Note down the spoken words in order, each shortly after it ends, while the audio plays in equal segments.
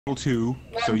2,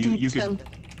 so you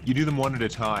do them one at a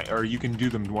time, or you can do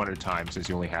them one at a time since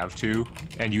you only have 2,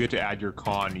 and you get to add your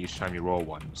con each time you roll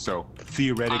one. So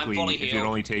theoretically, if it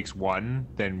only takes 1,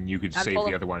 then you could save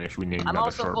the other one if we need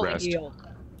another short rest. Healed.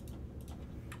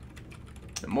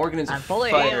 Morgan is a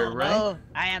fully fighter, healed, right? bro.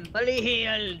 I am fully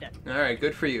healed. All right,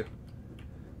 good for you.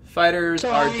 Fighters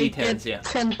are D10s, yeah.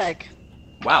 10 back.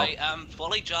 Wow. I am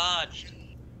fully charged.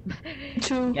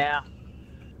 2. Yeah.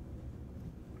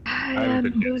 I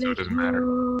haven't been hit, so it doesn't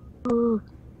matter.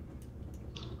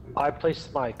 I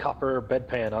placed my copper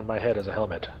bedpan on my head as a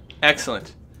helmet.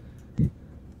 Excellent.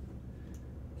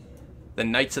 The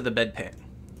Knights of the Bedpan.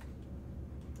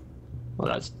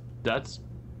 Well, that's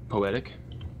poetic.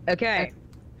 Okay.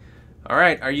 All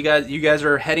right, are you guys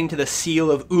are heading to the Seal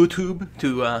of Utub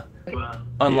to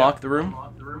unlock the room?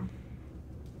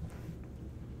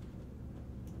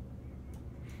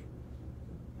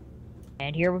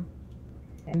 And here.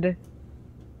 And.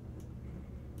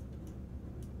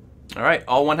 All right,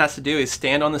 all one has to do is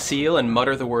stand on the seal and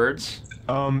mutter the words.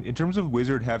 In terms of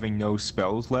wizard having no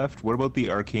spells left, what about the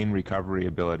arcane recovery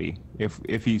ability?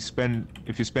 If you spend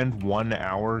 1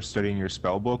 hour studying your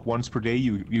spell book once per day,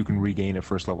 you can regain a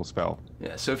first level spell.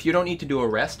 Yeah, so if you don't need to do a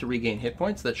rest to regain hit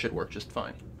points, that should work just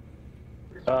fine.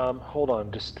 Hold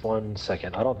on just 1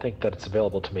 second. I don't think that it's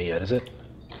available to me yet, is it?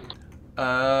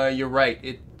 You're right.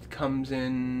 It comes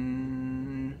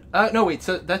in. No, wait.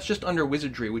 So that's just under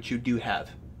wizardry, which you do have.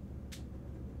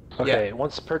 Okay, Yeah.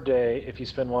 once per day, if you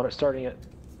spend 1 starting at...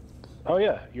 Oh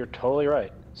yeah, you're totally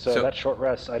right. So that short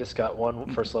rest, I just got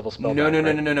 1 first level spell. No.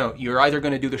 You're either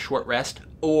going to do the short rest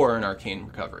or an arcane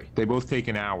recovery. They both take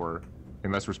an hour,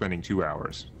 unless we're spending 2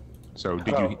 hours. So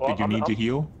did you need to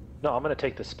heal? No, I'm going to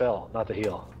take the spell, not the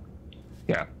heal.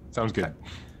 Yeah, sounds good.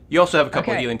 You also have a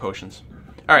couple of healing potions.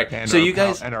 All right, And so you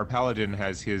guys... and our paladin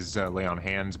has his lay on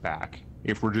hands back.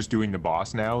 If we're just doing the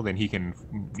boss now, then he can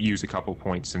use a couple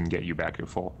points and get you back to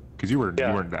full. Because you weren't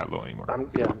that low anymore. I'm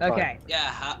Okay.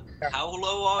 Yeah, how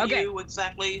low are you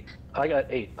exactly? I got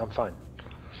 8. I'm fine.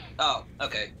 Oh,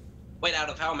 okay. Wait, out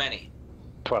of how many?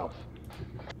 12.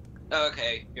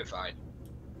 Okay, you're fine.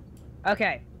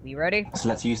 Okay. You ready? So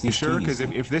let's use these. Sure, because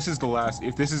if this is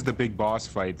the big boss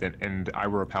fight, and I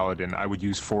were a paladin, I would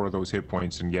use 4 of those hit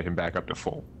points and get him back up to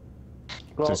full.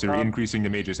 Well, Since you're increasing the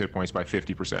mage's hit points by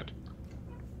 50%.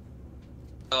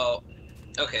 Oh,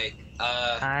 okay.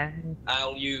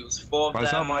 I'll use 4 of Well,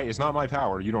 them. it's not my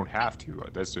power. You don't have to.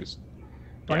 That's just.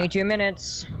 22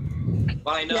 minutes.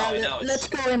 Well, I know, I know. Let's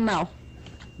go in now.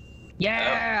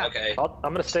 Yeah. Okay. I'm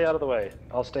going to stay out of the way.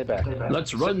 I'll stay back.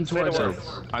 Let's run to our So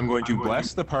I'm going to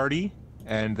bless the party,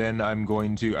 and then I'm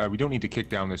going to. We don't need to kick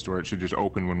down this door. It should just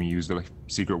open when we use the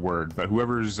secret word. But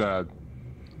whoever's I'll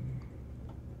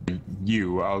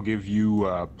give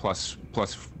you plus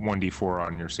 1d4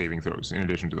 on your saving throws in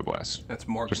addition to the bless. That's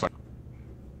more. Just like.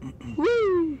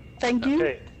 Woo! Thank you.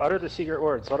 Okay, utter the secret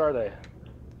words. What are they?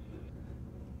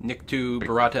 Niktu,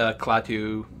 Barata,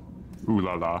 Klaatu. Ooh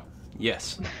la la.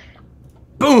 Yes.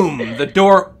 Boom! The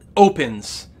door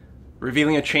opens,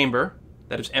 revealing a chamber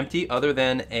that is empty other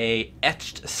than a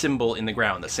etched symbol in the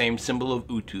ground, the same symbol of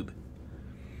Utub.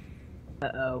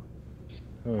 Uh-oh.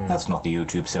 That's not the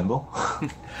YouTube symbol.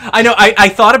 I know, I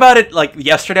thought about it like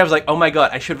yesterday. I was like, oh my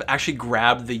god, I should have actually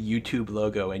grabbed the YouTube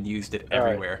logo and used it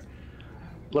everywhere. Right.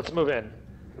 Let's move in.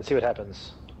 Let's see what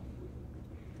happens.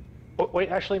 Oh, wait,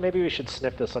 actually, maybe we should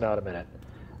sniff this one out a minute.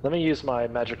 Let me use my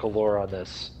magical lore on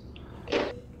this.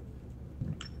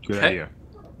 Good Okay. idea.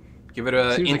 Give it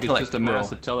a Seems like intellect it's just a roll.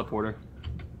 massive teleporter.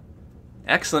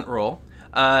 Excellent roll.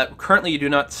 Currently, you do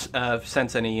not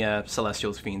sense any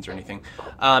celestials, fiends, or anything.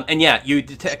 And yeah, you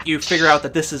figure out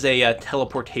that this is a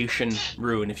teleportation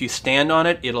rune. If you stand on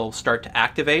it, it'll start to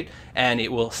activate, and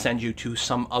it will send you to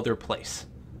some other place.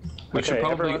 We should Okay,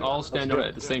 probably everyone, all let's stand do on it. it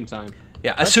at the same time.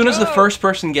 Yeah, as soon as the first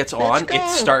person gets on, go. it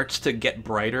starts to get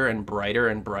brighter and brighter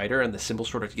and brighter, and the symbol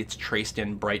sort of gets traced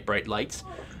in bright, bright lights.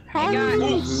 Hang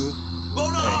on.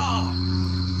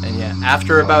 And yeah,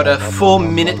 after about a full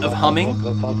minute of humming,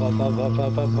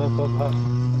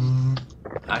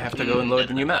 I have to go and load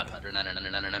the new map.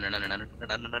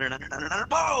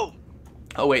 Boom!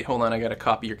 Oh wait, hold on, I gotta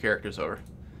copy your characters over.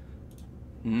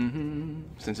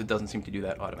 Since it doesn't seem to do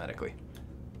that automatically.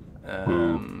 Give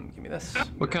me this.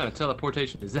 What kind of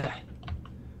teleportation is that?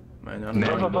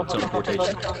 No.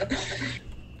 Teleportation.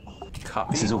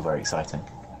 Copy. This is all very exciting.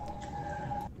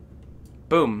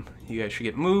 Boom. You guys should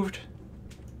get moved.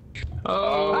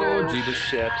 Oh, Jesus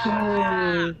shit.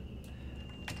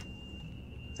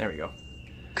 There we go.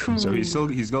 Cool. So he's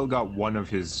still got one of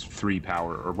his 4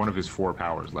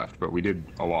 powers left, but we did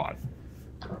a lot.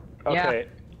 Okay.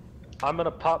 I'm gonna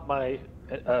pop my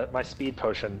my speed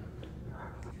potion.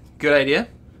 Good idea.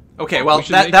 Okay, well, We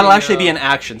should that'll make a, actually be an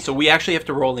action, so we actually have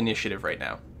to roll initiative right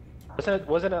now.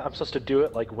 Wasn't it I'm supposed to do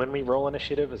it like when we roll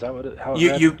initiative? Is that how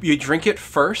it You drink it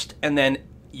first, and then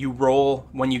you roll,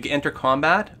 when you enter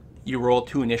combat, you roll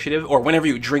 2 initiative, or whenever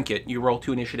you drink it, you roll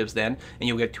 2 initiatives then, and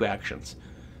you'll get 2 actions.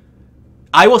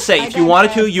 I will say, if you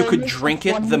wanted to, you could drink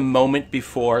it the moment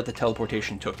before the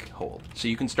teleportation took hold. So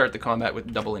you can start the combat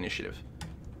with double initiative.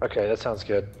 Okay, that sounds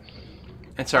good.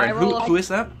 And sorry, who is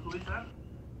that?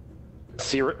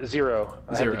 Zero.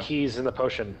 I have the keys in the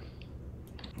potion.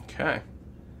 Okay.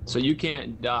 So you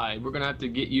can't die. We're gonna have to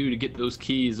get you to get those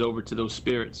keys over to those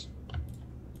spirits.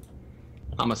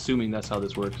 I'm assuming that's how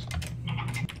this works.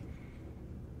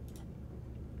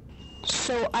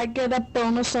 So I get a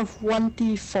bonus of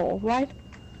 1d4, right?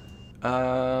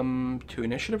 2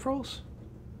 initiative rolls?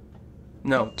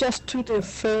 No. Just to the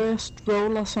first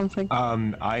roll or something.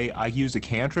 I used a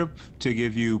cantrip to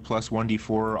give you plus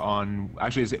 1d4 on...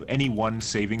 Actually, it's any one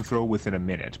saving throw within a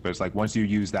minute, but it's like once you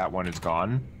use that one, it's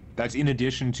gone. That's in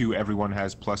addition to everyone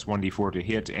has plus 1d4 to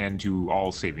hit and to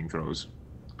all saving throws.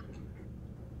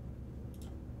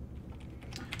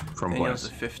 From Nathaniel's a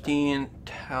 15.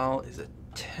 Tal is a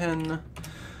 10.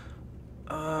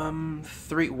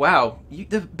 3. Wow.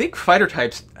 The big fighter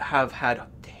types have had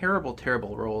terrible,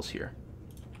 terrible rolls here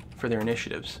for their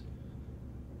initiatives.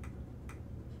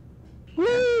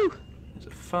 Woo! There's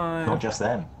a 5. Not just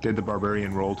them. Did the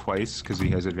Barbarian roll twice because he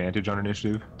has advantage on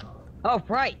initiative? Oh,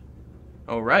 right.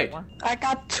 Oh, right. I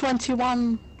got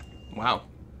 21. Wow.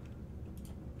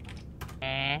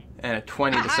 And a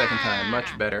 20 the second time.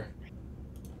 Much better.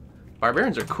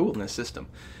 Barbarians are cool in this system.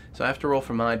 So I have to roll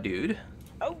for my dude.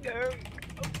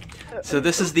 So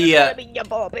this is the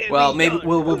well, maybe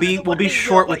we'll be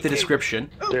short with the description,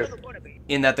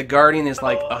 in that the Guardian is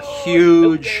like a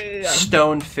huge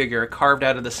stone figure carved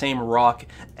out of the same rock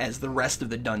as the rest of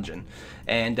the dungeon,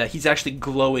 and he's actually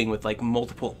glowing with like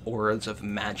multiple auras of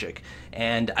magic.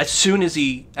 And as soon as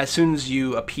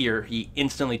you appear, he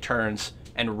instantly turns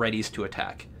and readies to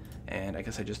attack. And I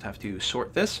guess I just have to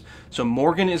sort this. So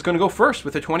Morgan is going to go first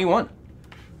with a 21.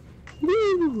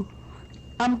 Woo!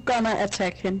 I'm gonna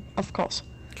attack him, of course.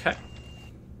 Okay.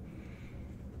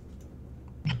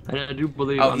 And I do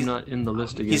believe Oh, I'm not in the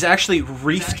list again. He's actually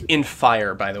wreathed in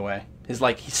fire, by the way. His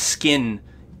skin,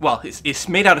 well, it's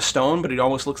made out of stone, but it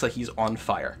almost looks like he's on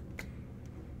fire.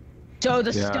 So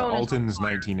the Yeah, stone Alton's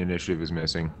 19 initiative is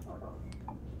missing.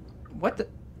 What the?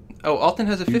 Oh, Alton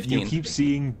has a 15. You keep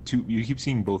seeing You keep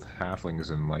seeing both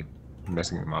halflings and like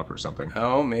messing them up or something.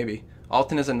 Oh, maybe.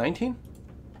 Alton is a 19?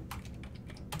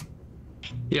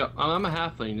 Yeah, I'm a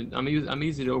halfling. I'm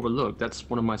easy to overlook. That's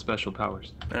one of my special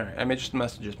powers. Alright, I must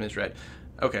have just misread.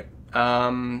 Okay,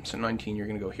 so 19, you're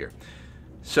going to go here.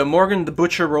 So Morgan the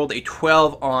Butcher rolled a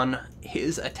 12 on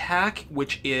his attack,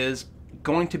 which is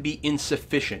going to be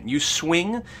insufficient. You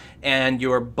swing, and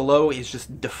your blow is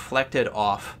just deflected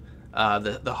off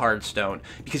the hard stone,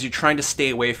 because you're trying to stay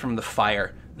away from the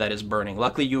fire that is burning.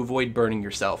 Luckily, you avoid burning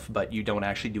yourself, but you don't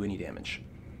actually do any damage.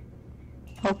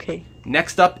 Okay.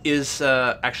 Next up is,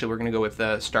 actually, we're going to go with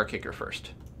Starkicker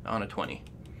first, on a 20.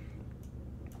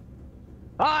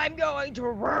 I'm going to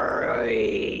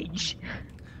rage.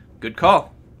 Good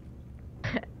call.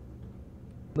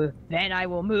 Then I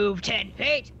will move 10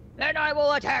 feet. Then I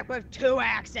will attack with 2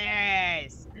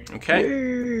 axes.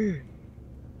 Okay.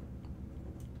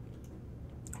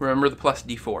 Remember the plus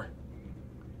D4.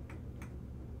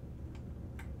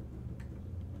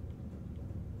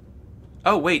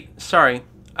 Oh, wait, sorry.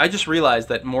 I just realized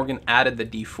that Morgan added the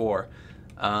D4,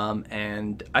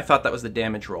 and I thought that was the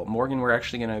damage roll. Morgan, we're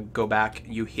actually going to go back.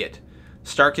 You hit.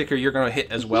 Starkicker, you're going to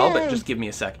hit as well, but just give me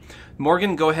a sec.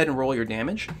 Morgan, go ahead and roll your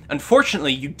damage.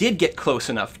 Unfortunately, you did get close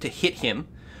enough to hit him,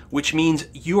 which means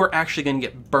you are actually going to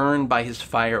get burned by his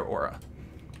fire aura.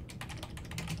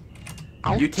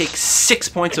 Ouch. You take 6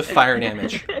 points of fire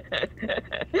damage.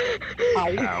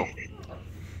 Ow.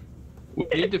 We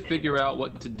need to figure out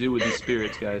what to do with these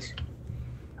spirits, guys.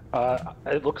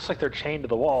 It looks like they're chained to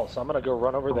the wall, so I'm gonna go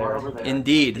run over there.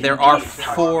 Indeed, there are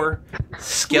 4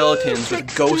 skeletons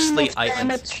with ghostly items.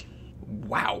 Damage.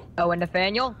 Wow. Oh, and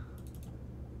Nathaniel,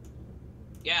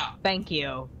 Yeah. thank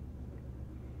you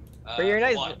for your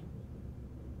nice, What?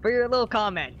 for your little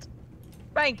comment.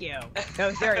 Thank you.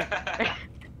 No, seriously.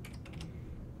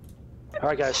 All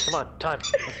right, guys, come on, time.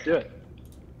 Let's do it.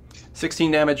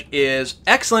 16 damage is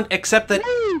excellent, except that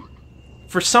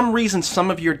for some reason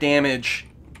some of your damage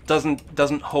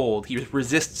doesn't hold. He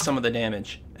resists some of the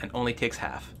damage and only takes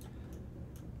half.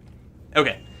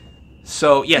 Okay.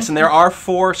 So, yes, and there are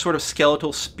 4 sort of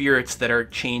skeletal spirits that are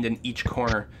chained in each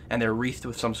corner, and they're wreathed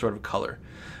with some sort of color.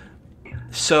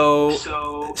 So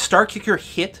Starkicker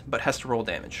hit, but has to roll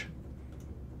damage.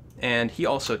 And he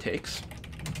also takes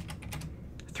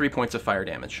 3 points of fire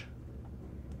damage.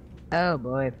 Oh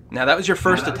boy. Now that was your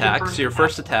first attack, so your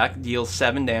first attack deals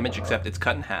 7 damage, except it's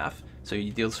cut in half, so he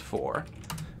deals 4.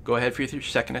 Go ahead for your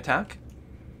second attack.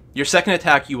 Your second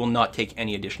attack, you will not take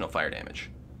any additional fire damage.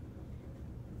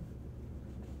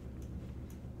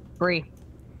 3.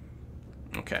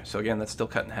 Okay, so again, that's still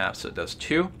cut in half, so it does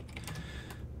 2.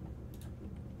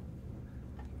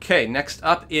 Okay, next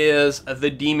up is the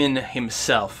demon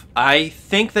himself. I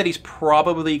think that he's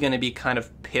probably going to be kind of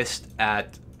pissed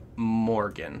at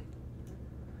Morgan.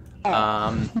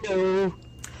 No.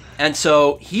 And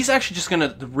so he's actually just going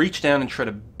to reach down and try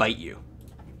to bite you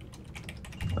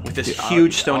with this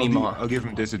huge stony maw. I'll give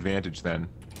him disadvantage then.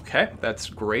 Okay, that's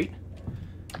great.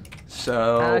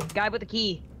 So Guy with the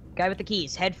key. Guy with the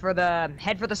keys. Head for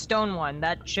the stone one.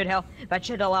 That should help. That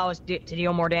should allow us to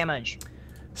deal more damage.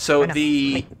 So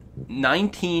the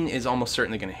 19 is almost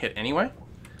certainly going to hit anyway.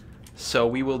 So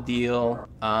we will deal...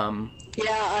 Yeah,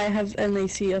 I have an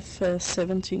AC of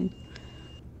 17.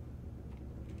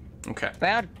 Okay.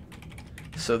 Bad.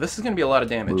 So this is going to be a lot of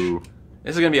damage. Ooh.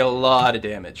 This is going to be a lot of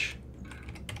damage.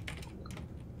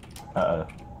 Uh-oh.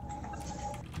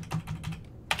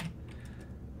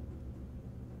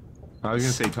 I was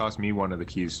gonna say toss me one of the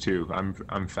keys too.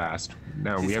 I'm fast.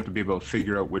 Now we have to be able to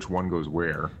figure out which one goes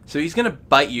where. So he's going to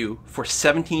bite you for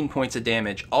 17 points of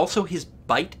damage. Also, his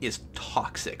bite is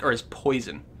toxic, or is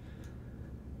poison.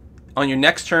 On your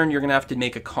next turn, you're going to have to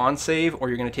make a con save, or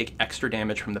you're going to take extra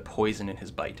damage from the poison in his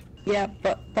bite. Yeah,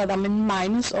 but I'm in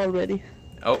minus already.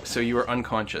 Oh, so you are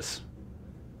unconscious.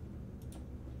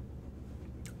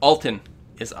 Alton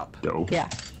is up. Dope. Yeah.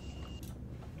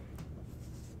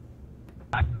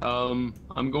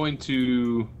 I'm going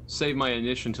to save my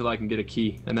initiative until I can get a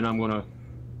key, and then I'm going to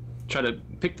try to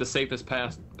pick the safest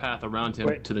path around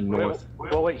him to the north.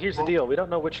 Wait, here's the deal. We don't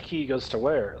know which key goes to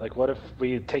where. Like, what if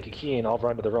we take a key and all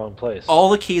run to the wrong place? All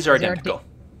the keys are identical.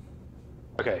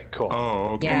 Okay, cool.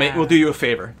 Oh, okay. Yeah. We'll do you a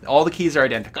favor. All the keys are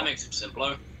identical. That makes it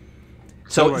simpler.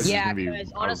 So Otherwise, Yeah, gonna be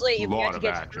because a honestly, if we lot had to of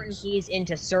get certain actions. keys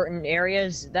into certain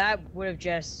areas, that would have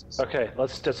just. Okay,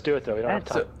 let's just do it though. We don't have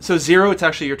time. so Zero, it's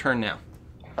actually your turn now.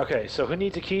 Okay, so who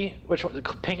needs a key? Which one?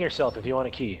 Ping yourself if you want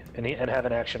a key, and have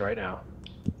an action right now.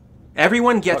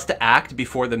 Everyone gets to act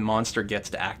before the monster gets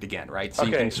to act again, right? So you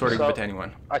Okay, can sort of so- give it to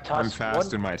anyone. I'm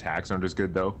fast and my attacks aren't as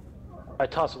good though. I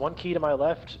toss one key to my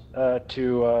left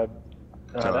to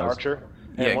the Tellaz. archer,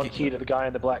 and Yeah, one key to the guy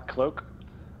in the black cloak.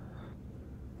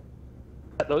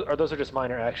 Those are just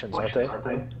minor actions, aren't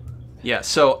they? Yeah,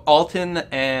 so Alton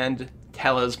and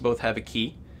Tellaz both have a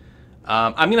key.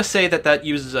 I'm going to say that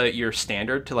uses your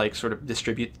standard to like sort of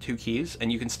distribute the 2 keys,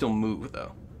 and you can still move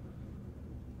though.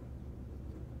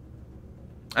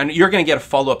 And you're going to get a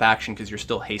follow-up action because you're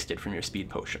still hasted from your speed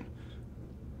potion.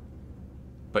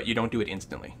 But you don't do it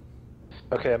instantly.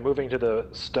 Okay, I'm moving to the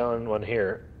stone one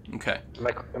here. Okay.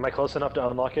 Am I close enough to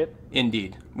unlock it?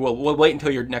 Indeed. We'll wait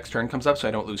until your next turn comes up so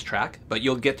I don't lose track, but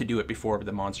you'll get to do it before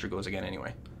the monster goes again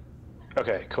anyway.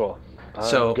 Okay, cool.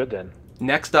 So- Good then.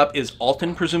 Next up is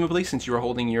Alton, presumably, since you are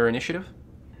holding your initiative.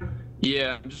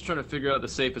 Yeah, I'm just trying to figure out the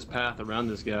safest path around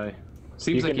this guy.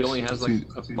 Seems You like can he only just- has like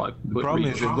a 5 The foot problem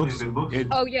reach. is it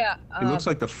Oh yeah. looks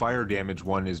like the fire damage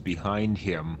one is behind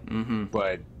him, Mm-hmm.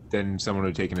 but then someone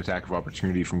would take an attack of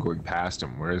opportunity from going past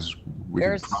him, whereas we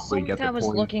There's could probably get something I the was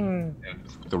point looking. and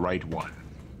the right one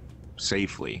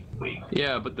safely.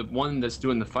 Yeah, but the one that's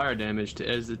doing the fire damage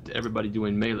is everybody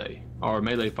doing melee. Our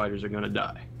melee fighters are gonna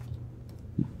die.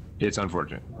 It's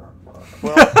unfortunate.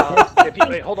 Well,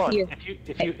 wait, hold on. Here.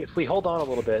 If we hold on a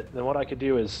little bit, then what I could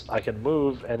do is I can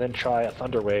move and then try a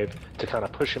thunder wave to kind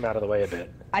of push him out of the way a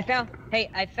bit. I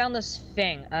found this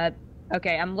thing.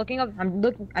 Okay, I'm looking up. I'm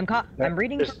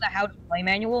reading There's- from the How to Play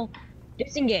manual.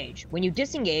 Disengage. When you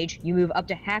disengage, you move up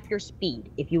to half your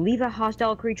speed. If you leave a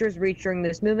hostile creature's reach during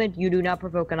this movement, you do not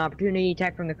provoke an opportunity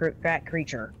attack from that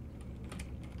creature.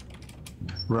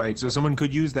 Right, so someone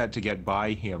could use that to get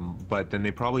by him, but then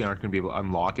they probably aren't going to be able to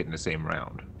unlock it in the same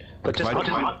round. But If I just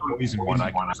do my poison one,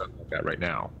 I can just unlock that right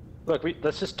now. look,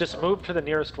 let's just move to the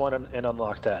nearest one and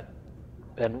unlock that,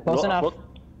 and Close enough.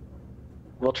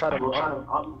 we'll try to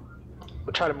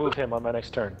move him on my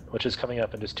next turn, which is coming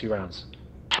up in just 2 rounds.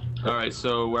 Alright,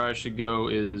 so where I should go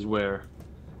is where?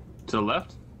 To the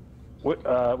left?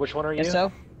 Which one are you? Guess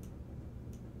so.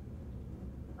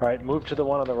 All right, move to the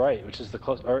one on the right, which is the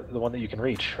one that you can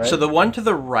reach, right? So the one to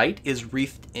the right is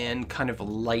wreathed in kind of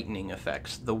lightning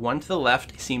effects. The one to the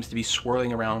left seems to be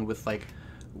swirling around with like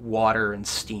water and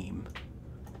steam.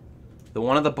 The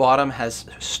one at the bottom has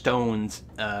stones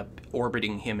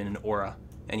orbiting him in an aura,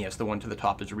 And yes, the one to the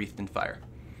top is wreathed in fire.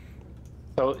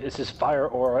 So it's his fire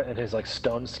aura and his like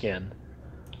stone skin.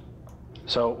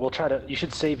 So we'll try to. You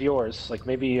should save yours. Like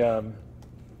maybe,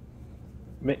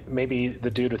 maybe the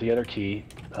dude with the other key,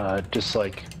 just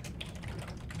like.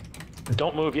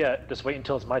 Don't move yet. Just wait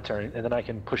until it's my turn, and then I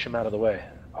can push him out of the way.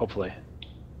 Hopefully.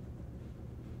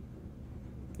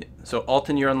 So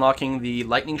Alton, you're unlocking the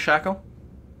lightning shackle?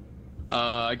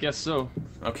 I guess so.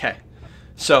 Okay.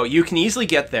 So you can easily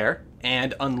get there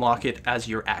and unlock it as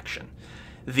your action.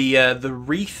 The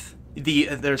wreath,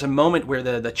 there's a moment where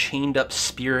the chained up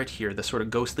spirit here, the sort of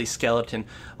ghostly skeleton,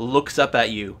 looks up at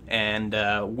you and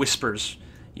whispers,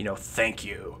 you know, thank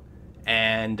you,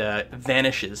 and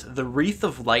vanishes. The wreath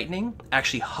of lightning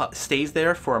actually stays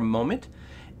there for a moment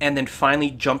and then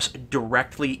finally jumps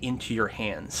directly into your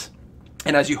hands.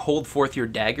 And as you hold forth your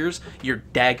daggers, your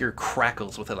dagger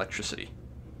crackles with electricity.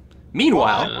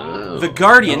 Meanwhile, the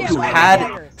Guardian, who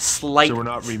had slight... So we're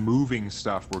not removing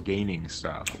stuff, we're gaining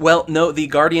stuff. Well, no, the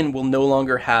Guardian will no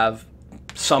longer have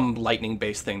some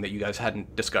lightning-based thing that you guys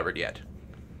hadn't discovered yet.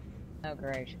 Oh,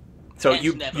 great. So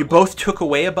you both took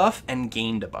away a buff and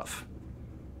gained a buff.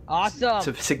 Awesome. It's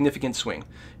a significant swing.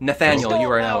 Nathaniel, you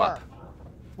are now up.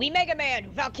 We Mega Man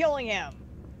without killing him.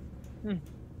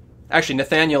 Actually,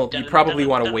 Nathaniel, you probably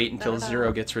want to wait until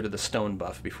Zero gets rid of the stone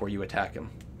buff before you attack him,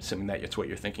 assuming that it's what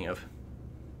you're thinking of.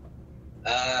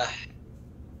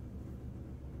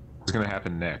 What's going to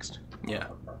happen next? Yeah.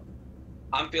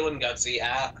 I'm feeling gutsy.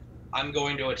 I'm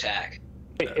going to attack.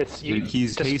 It's you.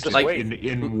 He's just like wait.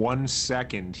 in 1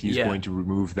 second. He's going to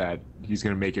remove that. He's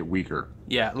going to make it weaker.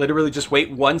 Yeah, literally just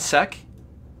wait 1 sec.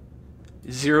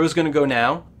 Zero's going to go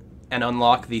now and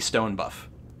unlock the stone buff.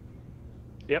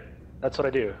 Yep, that's what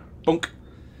I do. Bonk.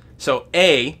 So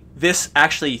this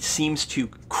actually seems to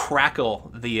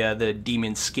crackle the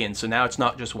demon's skin. So now it's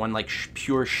not just one like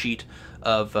pure sheet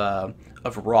of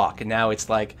rock, and now it's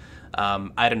like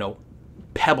I don't know,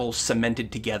 pebbles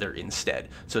cemented together instead.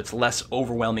 So it's less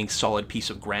overwhelming solid piece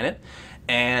of granite.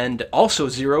 And also,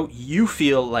 Zero, you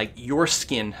feel like your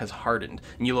skin has hardened,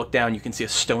 and you look down, you can see a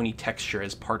stony texture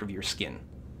as part of your skin.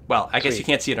 Well, I guess you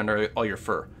can't see it under all your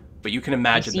fur, but you can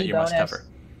imagine that you're much tougher.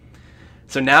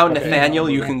 So now, Nathaniel,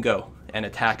 you can go and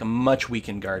attack a much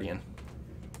weakened Guardian.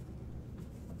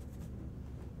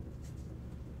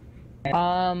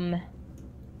 Demonac,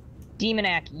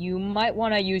 you might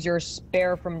want to use your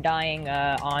spare from dying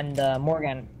on the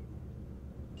Morgan.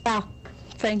 Yeah,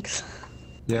 thanks.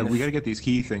 Yeah, we gotta get these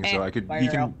key things so I could.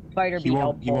 He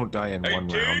won't die in 1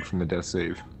 round from the death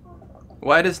save.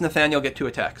 Why does Nathaniel get 2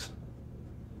 attacks?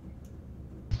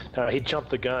 He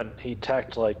jumped the gun. He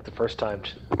attacked like the first time.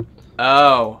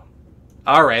 Oh.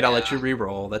 Alright, I'll let you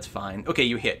re-roll. That's fine. Okay,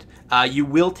 you hit. You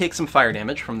will take some fire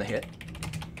damage from the hit.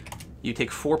 You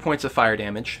take 4 points of fire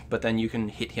damage, but then you can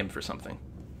hit him for something.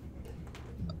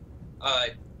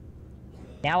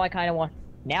 Now I kind of want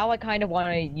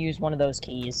to use one of those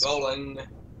keys. Rolling.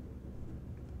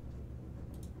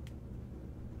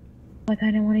 I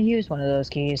kind of want to use one of those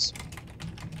keys.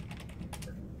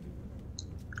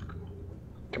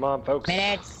 Come on, folks.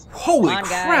 Minutes. Holy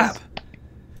crap!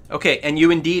 Okay, and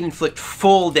you indeed inflict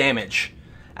full damage.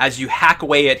 As you hack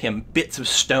away at him, bits of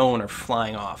stone are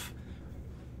flying off.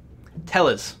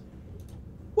 Tellaz,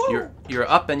 you're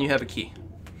up and you have a key.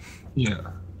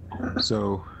 Yeah.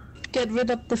 So... Get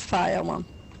rid of the fire one.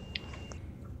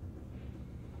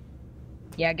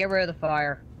 Yeah, get rid of the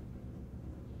fire.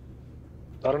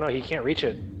 I don't know, he can't reach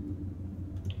it.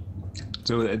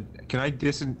 So can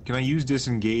I use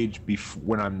disengage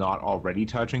when I'm not already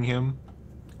touching him?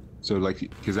 So like,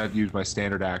 because I've used my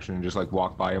standard action and just like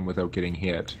walk by him without getting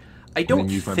hit. I don't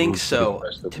think so.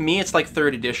 To me, it's like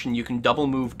 3rd edition. You can double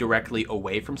move directly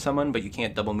away from someone, but you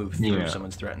can't double move through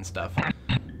someone's threat and stuff.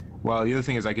 Well, the other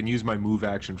thing is I can use my move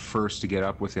action first to get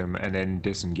up with him and then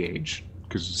disengage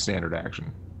because it's standard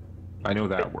action. I know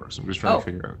that works. I'm just trying to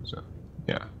figure out. So,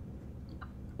 yeah.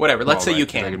 Whatever. Let's say you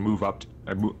can. I can move up.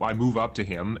 I move up to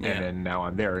him, and then now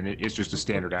I'm there, and it's just a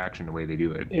standard action the way they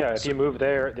do it. Yeah, if you move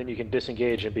there, then you can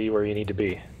disengage and be where you need to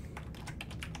be.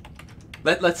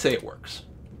 Let's say it works.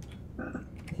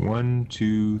 1,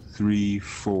 2, 3,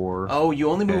 4. Oh, you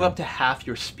only move up to half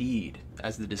your speed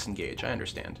as the disengage. I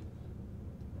understand.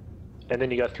 And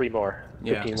then you got 3 more.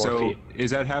 15 more feet.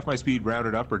 Is that half my speed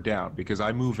rounded up or down? Because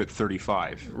I move at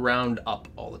 35. Round up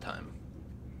all the time.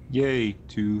 Yay!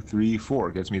 2, 3,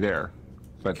 4 gets me there.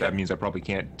 But that means I probably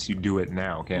can't do it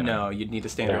now, can I? No, you'd need a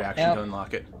standard action to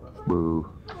unlock it. Boo.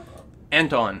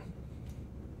 Anton.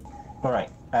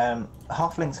 Alright,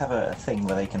 halflings have a thing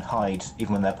where they can hide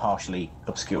even when they're partially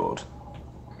obscured.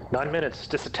 9 minutes,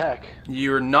 just attack.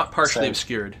 You're not partially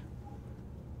obscured.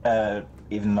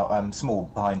 even not small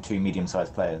behind two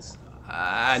medium-sized players?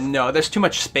 No, there's too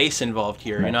much space involved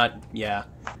here. No. You're not. Yeah.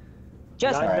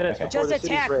 Just, Nine minutes okay. before just the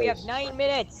city's attack. We have raised. 9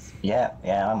 minutes. Yeah,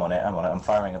 I'm on it. I'm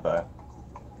firing a bow.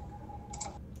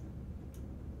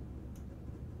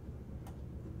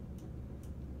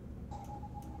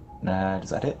 Does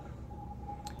that hit?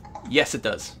 Yes, it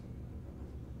does.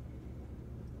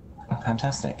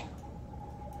 Fantastic.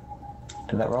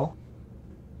 Did that roll?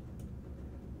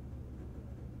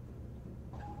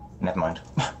 Never mind.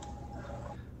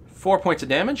 4 points of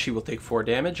damage. She will take 4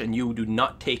 damage, and you do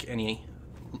not take any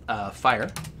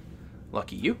fire.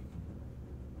 Lucky you.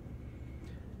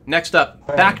 Next up,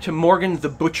 back to Morgan the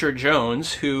Butcher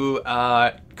Jones, who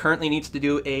currently needs to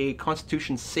do a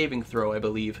Constitution saving throw, I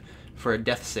believe, for a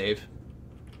death save.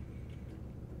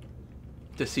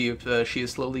 To see if she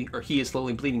is slowly, or he is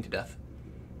slowly bleeding to death.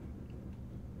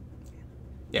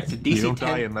 Yeah, it's a DC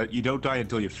 10. You don't die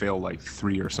until you fail like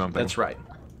 3 or something. That's right.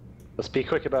 Let's be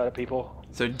quick about it, people.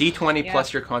 So D20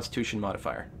 plus your Constitution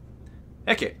modifier.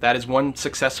 Okay, that is 1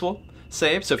 successful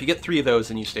save. So if you get 3 of those,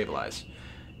 then you stabilize.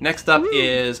 Next up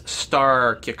is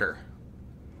Starkicker.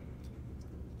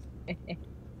 All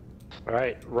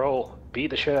right, roll.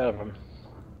 Beat the shit out of him.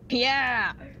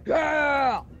 Yeah.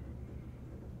 Yeah.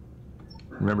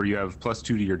 Remember, you have +2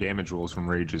 to your damage rolls from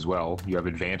Rage as well. You have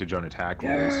advantage on attack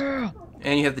rolls.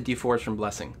 And you have the D4s from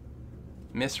Blessing.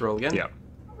 Miss, roll again. Yeah.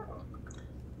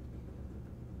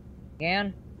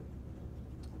 Again.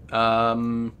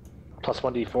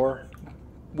 +1d4.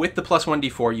 With the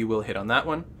 +1d4, you will hit on that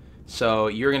one. So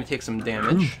you're going to take some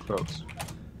damage. Close.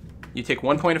 You take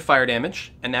 1 point of fire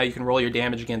damage, and now you can roll your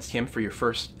damage against him for your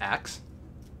first axe.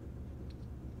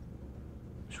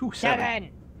 Ooh,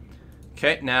 7.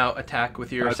 Okay, now attack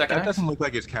with your second That axe. doesn't look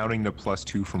like it's counting the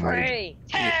 +2 from Rage.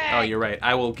 3. Oh, you're right.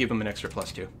 I will give him an extra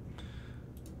 +2.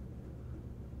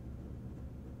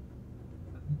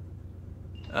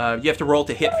 You have to roll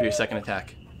to hit for your second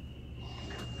attack.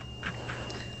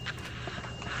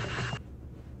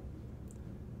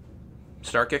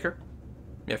 Starkicker.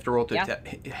 You have to roll to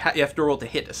you have to roll to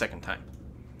hit a second time.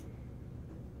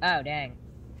 Oh, dang.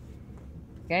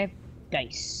 Okay.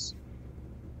 Dice.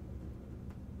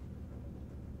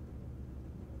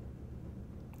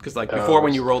 Because like before,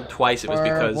 when you rolled twice, it was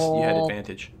because you had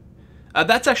advantage.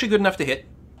 That's actually good enough to hit.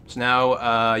 So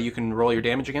now you can roll your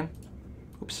damage again.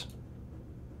 Oops.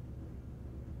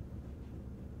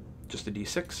 Just a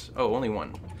d6. Oh, only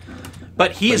 1.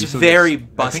 But he is very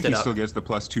busted I think he up. still gets the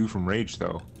 +2 from Rage,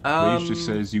 though. Rage just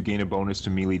says you gain a bonus to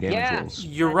melee damage rolls.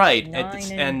 You're right.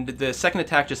 And the second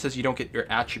attack just says you don't get your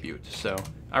attribute. So,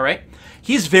 all right.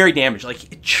 He's very damaged.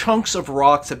 Like, chunks of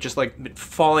rocks have just, like, been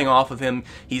falling off of him.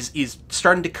 He's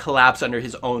starting to collapse under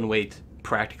his own weight,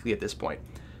 practically, at this point.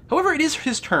 However, it is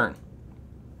his turn.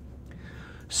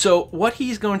 So, what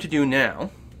he's going to do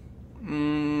now...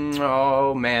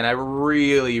 oh man, I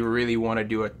really, really want to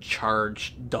do a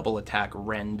charge double attack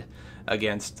rend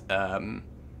against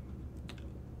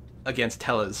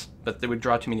Tellaz, but they would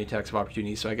draw too many attacks of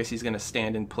opportunity, so I guess he's going to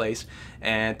stand in place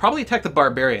and probably attack the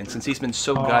Barbarian since he's been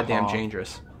so goddamn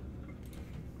dangerous.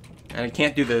 And I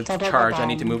can't do the charge, I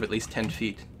need to move at least 10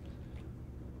 feet.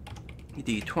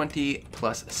 D20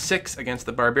 plus 6 against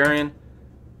the Barbarian.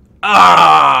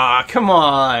 Ah, come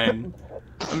on!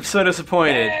 I'm so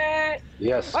disappointed.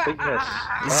 Yes, big miss.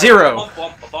 0.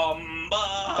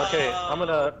 Okay, I'm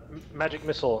gonna magic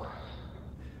missile.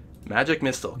 Magic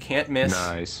missile, can't miss.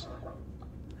 Nice.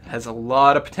 Has a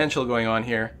lot of potential going on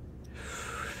here.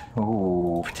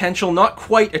 Ooh. Potential not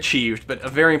quite achieved, but a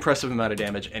very impressive amount of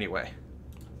damage anyway.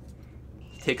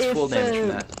 Takes full damage from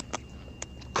that.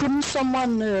 Couldn't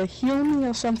someone heal me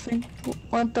or something?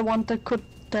 Want the one that could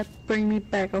bring me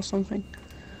back or something?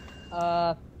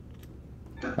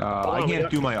 I can't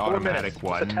do my automatic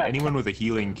one. Anyone with a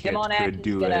healing kit could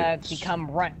do it.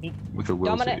 With a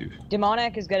will save.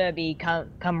 Demonic is gonna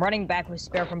come running back with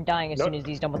spare from dying as soon as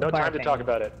he's done with the fire. No time to talk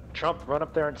about it. Trump, run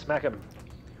up there and smack him.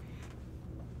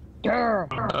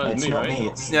 It's not me,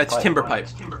 it's Timberpipe.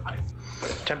 Timberpipe.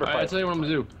 Alright, I'll tell you what I'm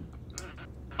gonna do.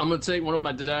 I'm gonna take one of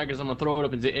my daggers, I'm gonna throw it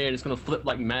up into the air, and it's gonna flip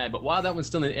like mad, but while that one's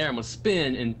still in the air, I'm gonna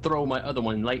spin and throw my other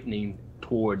one lightning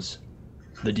towards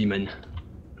the demon.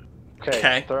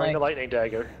 Okay. Throwing the lightning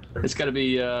dagger. It's gotta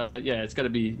be, yeah, it's gotta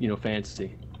be, you know,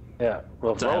 fancy. Yeah,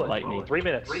 well, roll it. Lightning. 3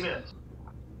 minutes. 3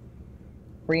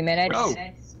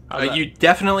 minutes. Oh. You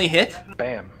definitely hit.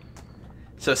 Bam.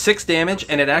 So 6 damage,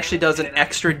 and it actually does an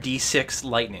extra d6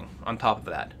 lightning on top of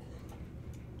that.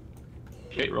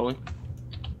 Okay, rolling.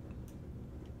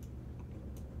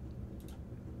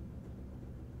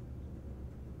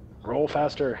 Roll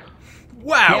faster.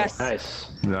 Wow! Yes.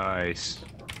 Nice. Nice.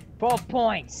 12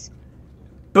 points.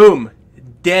 Boom!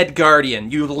 dead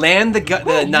guardian. You land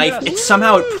the knife. It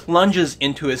somehow plunges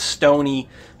into his stony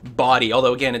body.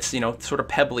 Although again, it's sort of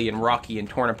pebbly and rocky and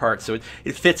torn apart. So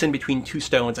it fits in between two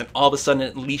stones, and all of a sudden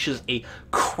it unleashes a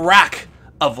crack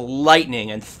of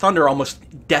lightning, and thunder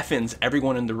almost deafens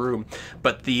everyone in the room.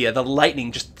 But the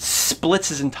lightning just splits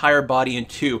his entire body in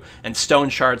two, and stone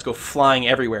shards go flying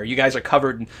everywhere. You guys are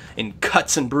covered in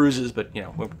cuts and bruises, but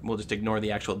we'll just ignore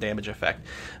the actual damage effect.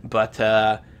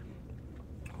 But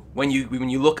when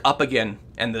you look up again,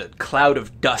 and the cloud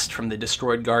of dust from the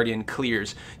destroyed guardian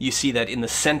clears, you see that in the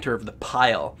center of the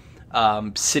pile,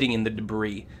 sitting in the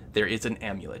debris, there is an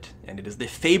amulet, and it is the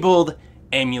fabled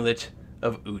amulet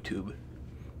of Utub.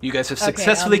 You guys have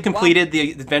successfully completed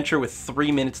the adventure with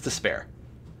 3 minutes to spare.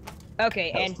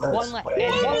 Okay, and one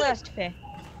last thing.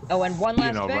 Oh, and one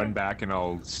last thing. I'll run back and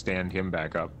I'll stand him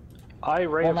back up. I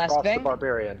ray across the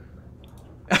Barbarian.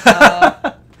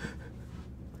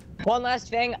 One last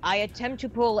thing. I attempt to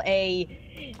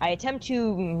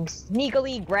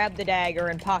sneakily grab the dagger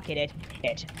and pocket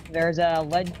it. There's a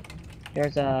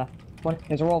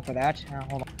roll for that.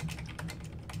 Hold on.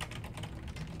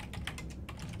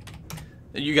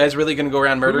 Are you guys really gonna go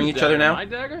around murdering each other now? My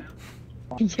dagger?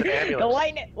 The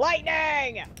lightning!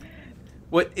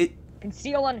 What it?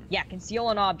 Conceal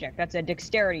an object. That's a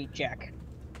dexterity check.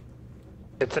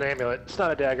 It's an amulet. It's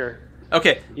not a dagger.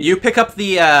 Okay, you pick up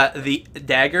the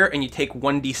dagger and you take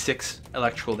 1d6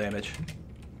 electrical damage.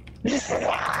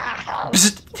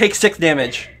 Take 6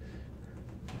 damage.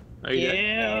 Are you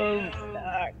dead?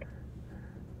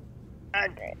 How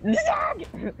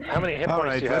many hit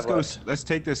points do you have left? Let's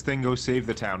take this thing, go save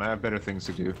the town. I have better things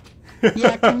to do.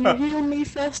 Yeah, can you heal me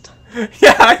first?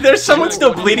 Yeah, there's someone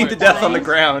still bleeding to death on the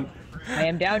ground. I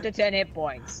am down to 10 hit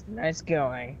points. Nice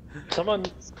going. Someone...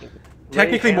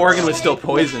 Technically, Morgan was still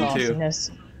poisoned, too.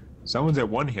 Someone's at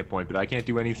 1 hit point, but I can't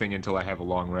do anything until I have a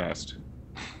long rest.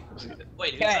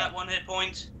 Wait, who's at 1 hit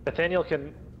point? Nathaniel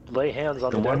can lay hands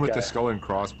on the one dead with guy. the skull and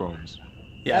crossbones.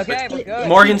 Yeah, okay, we're good.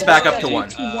 Morgan's back up to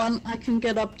 1. I can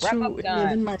get up to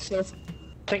 11 myself.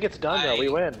 I think it's done, though. We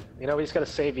win. We just gotta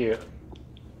save you.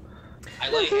 I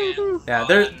lay hands. Yeah,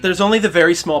 there's only the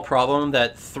very small problem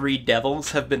that 3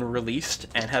 devils have been released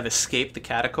and have escaped the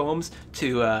catacombs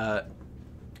to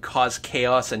cause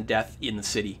chaos and death in the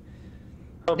city.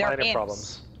 Oh, They're minor imps.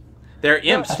 problems. They're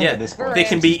imps, yeah. They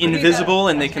can be invisible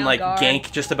and they can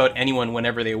gank just about anyone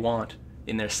whenever they want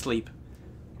in their sleep.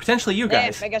 Potentially you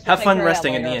guys. Have fun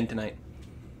resting in the end tonight.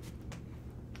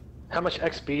 How much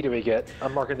XP do we get?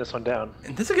 I'm marking this one down.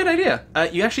 And that's a good idea.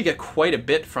 You actually get quite a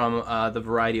bit from the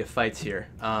variety of fights here.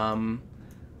 Can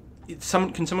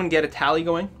someone get a tally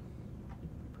going?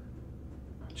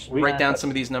 Write down some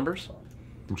of these numbers.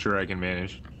 I'm sure I can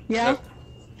manage. Yeah.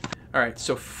 Alright,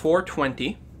 so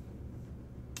 420.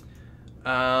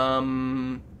 Wow,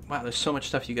 there's so much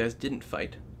stuff you guys didn't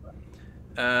fight.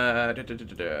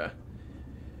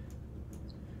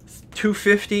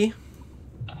 250.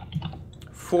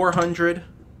 400.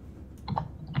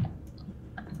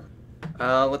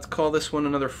 Let's call this one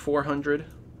another 400.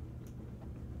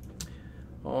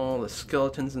 All the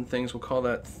skeletons and things, we'll call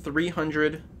that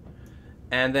 300.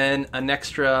 And then an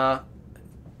extra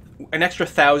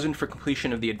 1,000 for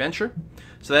completion of the adventure.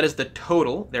 So that is the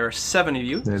total. There are 7 of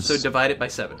you, so divide it by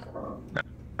 7.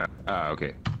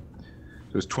 Okay.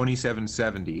 So it's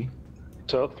 2770.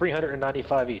 So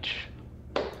 395 each.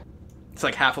 It's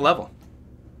like half a level.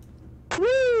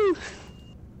 Woo!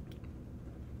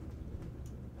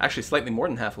 Actually, slightly more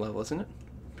than half a level, isn't it?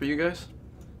 For you guys?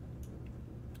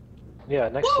 Yeah,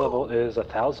 next level is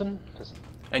 1,000.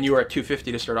 And you were at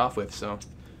 250 to start off with, so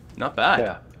not bad.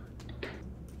 Yeah.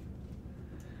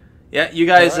 Yeah, you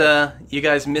guys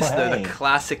missed the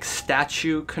classic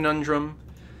statue conundrum.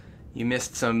 You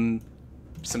missed some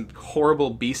horrible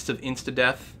beasts of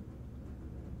insta-death.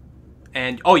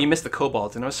 And you missed the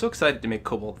kobolds, and I was so excited to make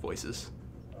kobold voices.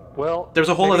 Well, there's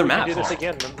a whole other map. We can do this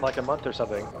again in like a month or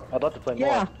something. I'd love to play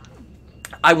more.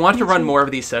 I want to run more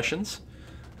of these sessions,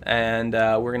 and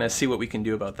we're going to see what we can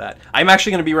do about that. I'm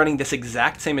actually going to be running this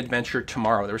exact same adventure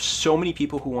tomorrow. There were so many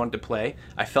people who wanted to play.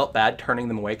 I felt bad turning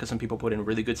them away because some people put in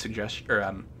really good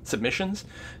submissions.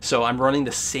 So I'm running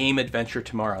the same adventure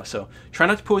tomorrow. So try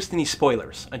not to post any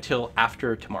spoilers until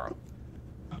after tomorrow.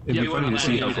 It'd be funny to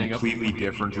see how completely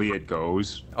differently it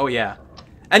goes. Oh, yeah.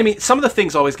 And I mean, some of the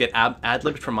things always get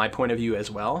ad-libbed from my point of view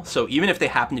as well. So even if they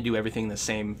happen to do everything in the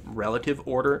same relative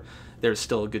order, there's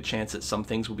still a good chance that some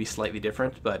things will be slightly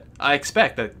different. But I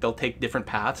expect that they'll take different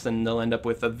paths and they'll end up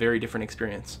with a very different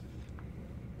experience.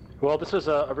 Well, this was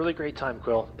a really great time,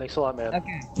 Quill. Thanks a lot, man.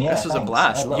 Okay. Yeah, this was a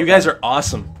blast. You guys are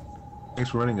awesome. Thanks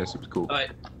for running this. It was cool. All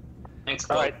right. Thanks,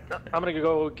 All right, I'm gonna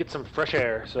go get some fresh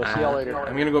air. So see y'all later.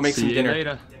 I'm gonna go make some dinner.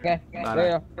 Later. Okay. Bye.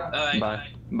 Later. Bye.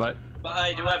 Bye.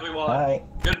 Bye to everyone. Bye.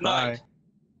 Good night. Bye.